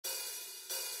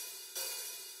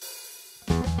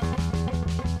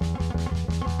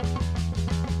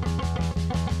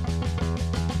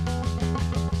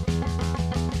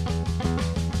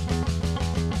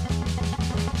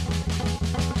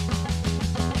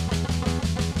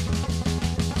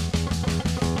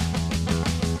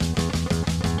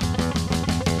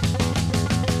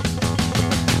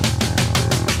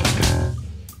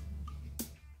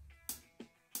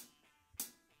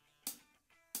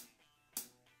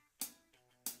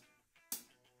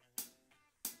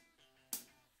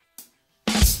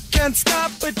Can't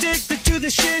stop, addicted to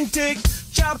the shindig.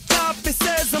 Chop top, it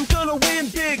says I'm gonna win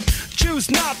big.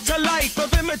 Choose not a life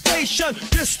of imitation.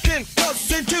 Distant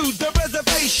closer to the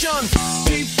reservation.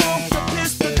 Default the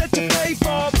pistol that you pay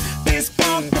for. This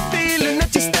pump the feeling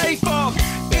that you stay for.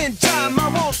 In time I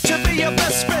want to be your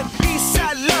best friend.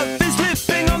 Eastside love is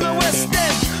living on the west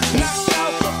end. Knocked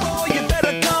out before you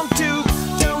better come to.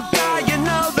 Don't die, you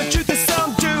know the truth is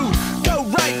some do. Go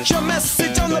write your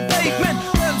message on the pavement.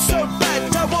 I'm so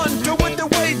bad, I wonder what the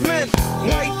weight meant.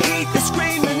 White heat is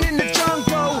screaming in the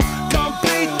jungle.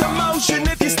 Complete the motion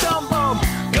if you stumble.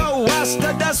 Go ask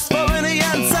the dust for any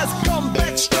answers. Come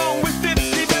back strong with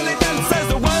 50 belly dancers.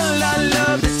 The world I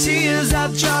love, the tears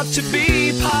I've dropped to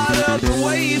be part of the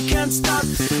wave. Can't stop,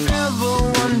 ever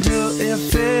wonder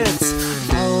if it's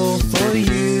all for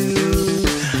you.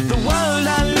 The world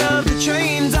I love, the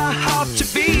trains I hop to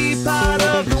be part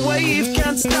of the wave.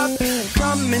 Can't stop,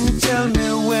 come and tell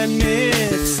me when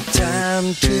it's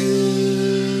time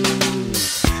to.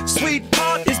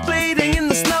 Sweetheart is bleeding in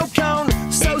the snow cone.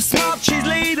 So smart, she's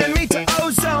leading me to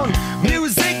ozone.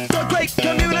 Music, the great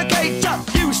communicator.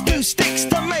 Use two sticks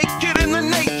to make it in the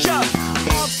nature.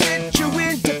 I'll get you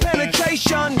into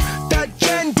penetration. The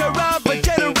gender of a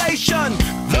generation.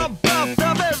 The birth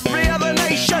of every other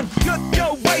nation. Look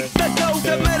your way to go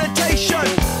to meditation.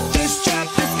 This trap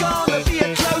is gonna be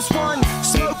a close one.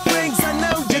 Smoke rings, I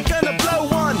know you're gonna blow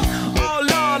one.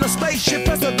 All on a spaceship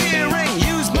persevering.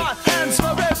 Use my hands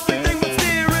for everything but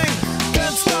steering.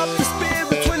 Can't stop the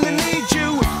spirits when they need you.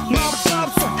 Mob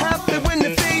tops are happy when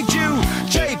they feed you.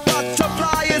 J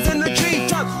butterflies in the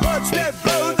treetop. Birds that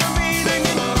blow the meaning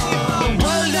in the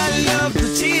world I love, the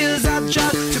tears I've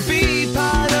dropped to be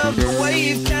part of the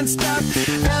wave. Can't stop,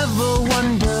 ever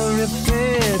wonder if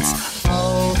it's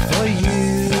all for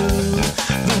you.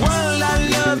 The world I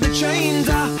love, the trains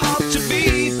I hop to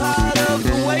be part of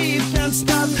the wave. Can't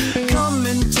stop, come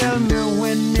and tell me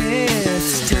when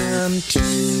it's time to.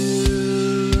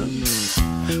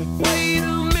 Wait a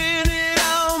minute,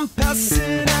 I'm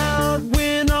passing out,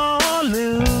 win or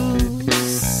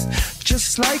lose,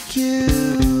 just like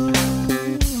you.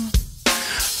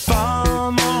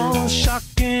 Far more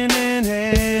shocking than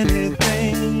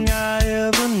anything I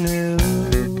ever knew.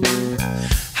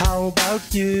 How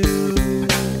about you?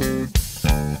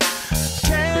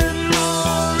 10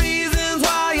 more reasons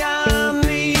why I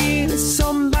need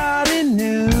somebody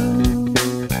new,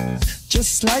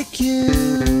 just like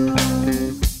you.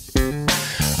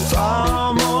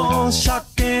 Far more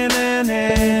shocking than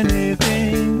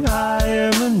anything I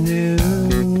ever knew.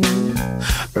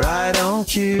 Right on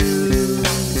cue.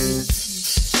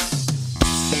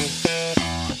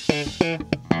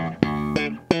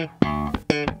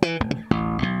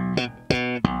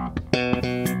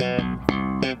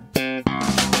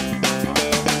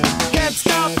 Can't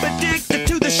stop, addicted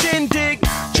to the shindig.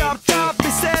 Chop top,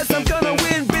 it says I'm gonna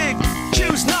win big.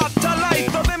 Choose not a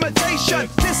life of imitation.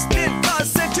 Distant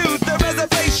closer to the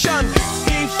reservation.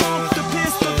 Default the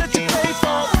pistol that you pay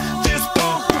for. Just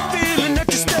pump the feeling that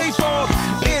you stay for.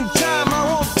 In time I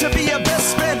want to be your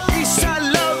best friend. Eastside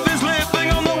love is living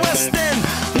on the west end.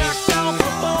 Knocked out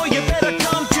before you better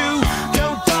come to.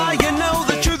 Don't die, you know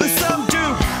the truth is some do.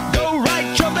 Go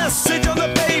write your message on the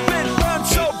pavement. Burn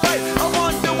so bright, I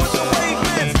wonder what the wave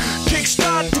meant.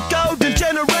 Kickstart the golden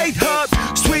generate hub.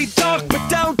 Sweet talk but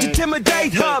don't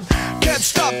intimidate hub. Can't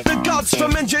stop the gods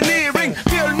from engineering.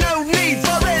 Feel no need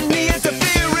for any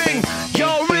interfering.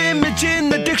 Your image in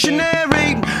the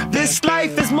dictionary. This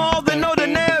life is more than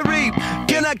ordinary.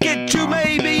 Can I get you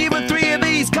maybe even 3 of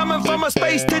these? Coming from a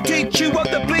space to teach you of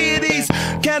the Pleiades.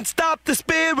 Can't stop the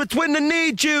spirits when they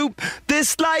need you.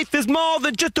 This life is more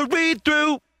than just a read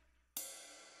through.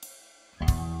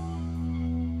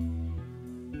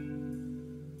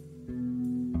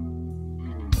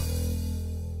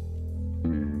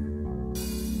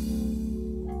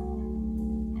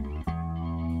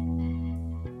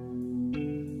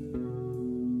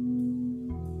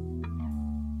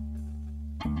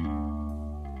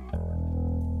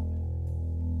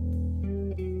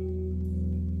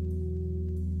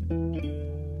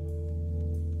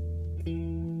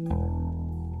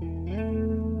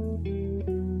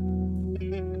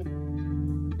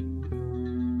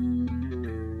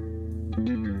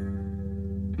 Mm-hmm.